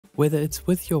Whether it's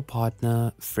with your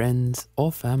partner, friends,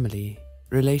 or family,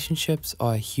 relationships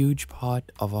are a huge part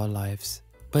of our lives.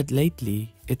 But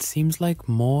lately, it seems like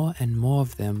more and more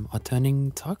of them are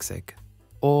turning toxic.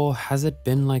 Or has it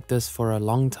been like this for a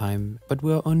long time, but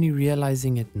we're only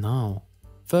realizing it now?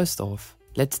 First off,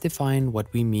 let's define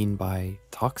what we mean by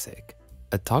toxic.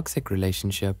 A toxic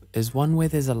relationship is one where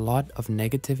there's a lot of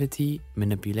negativity,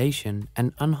 manipulation,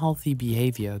 and unhealthy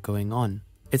behavior going on.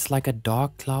 It's like a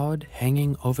dark cloud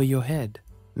hanging over your head,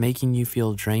 making you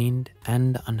feel drained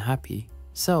and unhappy.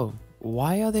 So,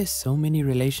 why are there so many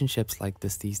relationships like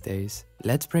this these days?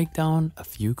 Let's break down a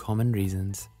few common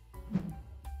reasons.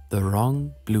 The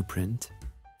wrong blueprint.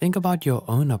 Think about your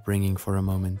own upbringing for a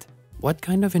moment. What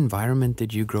kind of environment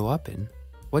did you grow up in?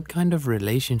 What kind of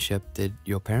relationship did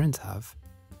your parents have?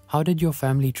 How did your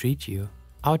family treat you?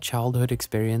 Our childhood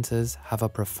experiences have a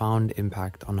profound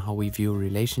impact on how we view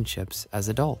relationships as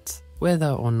adults,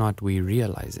 whether or not we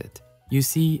realize it. You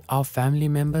see, our family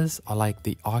members are like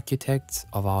the architects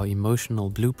of our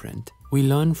emotional blueprint. We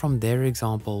learn from their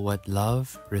example what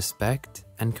love, respect,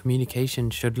 and communication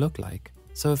should look like.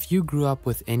 So if you grew up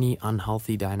with any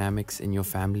unhealthy dynamics in your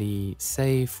family,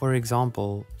 say for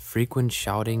example, frequent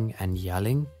shouting and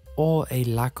yelling, or a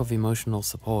lack of emotional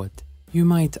support, you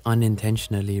might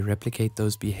unintentionally replicate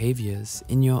those behaviors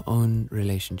in your own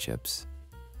relationships.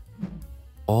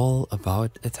 All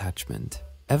about attachment.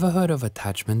 Ever heard of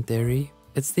attachment theory?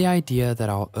 It's the idea that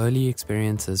our early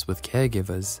experiences with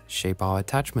caregivers shape our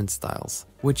attachment styles,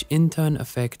 which in turn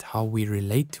affect how we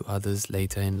relate to others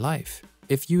later in life.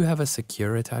 If you have a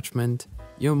secure attachment,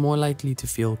 you're more likely to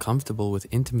feel comfortable with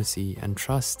intimacy and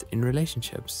trust in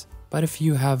relationships. But if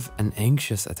you have an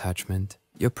anxious attachment,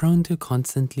 you're prone to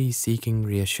constantly seeking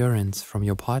reassurance from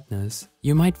your partners.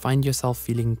 You might find yourself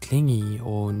feeling clingy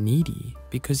or needy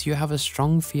because you have a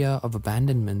strong fear of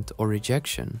abandonment or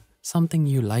rejection, something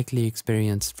you likely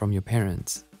experienced from your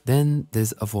parents. Then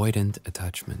there's avoidant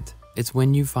attachment. It's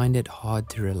when you find it hard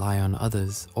to rely on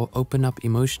others or open up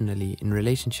emotionally in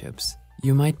relationships.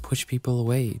 You might push people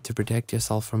away to protect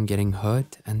yourself from getting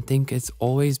hurt and think it's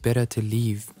always better to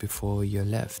leave before you're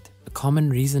left. A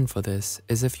common reason for this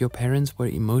is if your parents were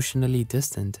emotionally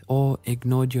distant or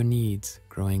ignored your needs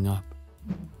growing up.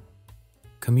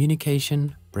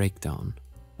 Communication breakdown.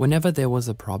 Whenever there was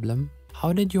a problem,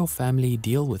 how did your family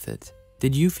deal with it?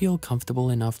 Did you feel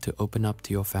comfortable enough to open up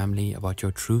to your family about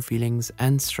your true feelings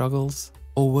and struggles?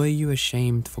 Or were you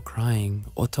ashamed for crying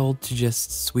or told to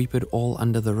just sweep it all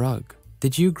under the rug?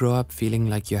 Did you grow up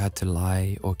feeling like you had to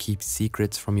lie or keep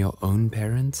secrets from your own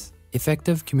parents?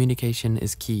 Effective communication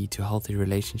is key to healthy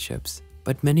relationships,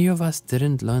 but many of us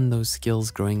didn't learn those skills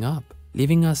growing up,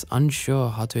 leaving us unsure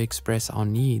how to express our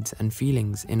needs and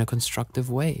feelings in a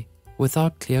constructive way.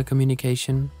 Without clear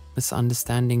communication,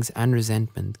 misunderstandings and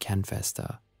resentment can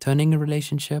fester, turning a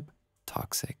relationship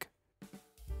toxic.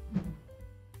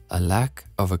 A lack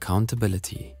of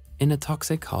accountability. In a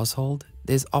toxic household,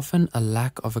 there's often a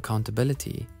lack of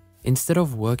accountability. Instead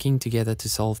of working together to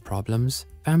solve problems,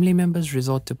 family members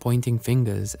resort to pointing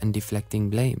fingers and deflecting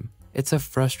blame. It's a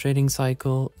frustrating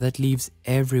cycle that leaves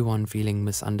everyone feeling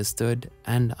misunderstood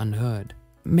and unheard.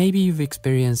 Maybe you've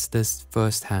experienced this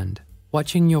firsthand,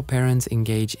 watching your parents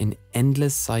engage in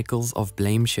endless cycles of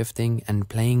blame shifting and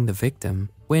playing the victim,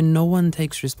 where no one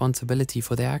takes responsibility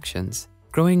for their actions.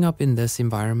 Growing up in this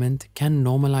environment can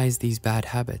normalize these bad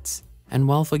habits. And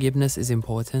while forgiveness is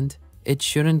important, it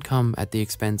shouldn't come at the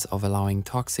expense of allowing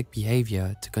toxic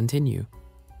behavior to continue.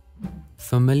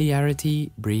 Familiarity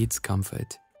breeds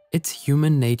comfort. It's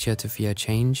human nature to fear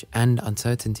change and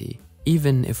uncertainty,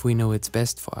 even if we know it's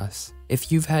best for us.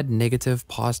 If you've had negative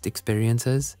past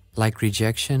experiences, like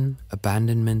rejection,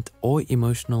 abandonment, or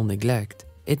emotional neglect,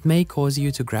 it may cause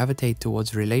you to gravitate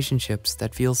towards relationships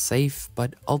that feel safe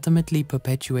but ultimately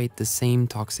perpetuate the same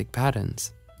toxic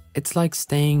patterns. It's like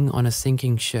staying on a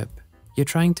sinking ship. You're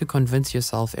trying to convince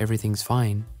yourself everything's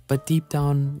fine, but deep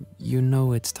down, you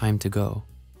know it's time to go.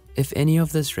 If any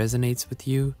of this resonates with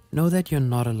you, know that you're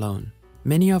not alone.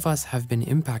 Many of us have been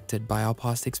impacted by our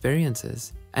past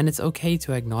experiences, and it's okay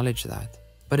to acknowledge that.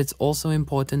 But it's also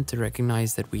important to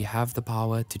recognize that we have the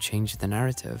power to change the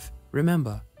narrative.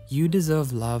 Remember, you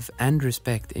deserve love and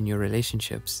respect in your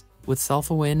relationships. With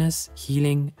self-awareness,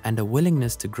 healing, and a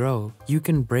willingness to grow, you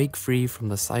can break free from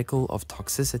the cycle of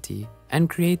toxicity and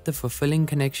create the fulfilling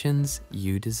connections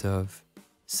you deserve.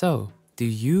 So, do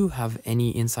you have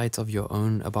any insights of your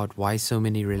own about why so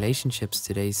many relationships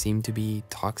today seem to be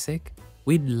toxic?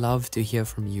 We'd love to hear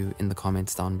from you in the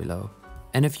comments down below.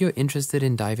 And if you're interested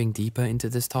in diving deeper into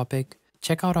this topic,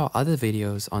 check out our other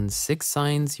videos on 6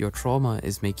 signs your trauma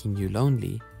is making you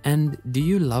lonely, and do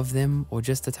you love them or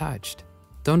just attached?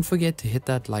 Don't forget to hit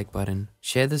that like button,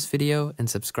 share this video, and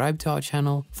subscribe to our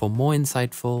channel for more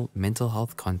insightful mental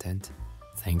health content.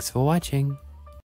 Thanks for watching.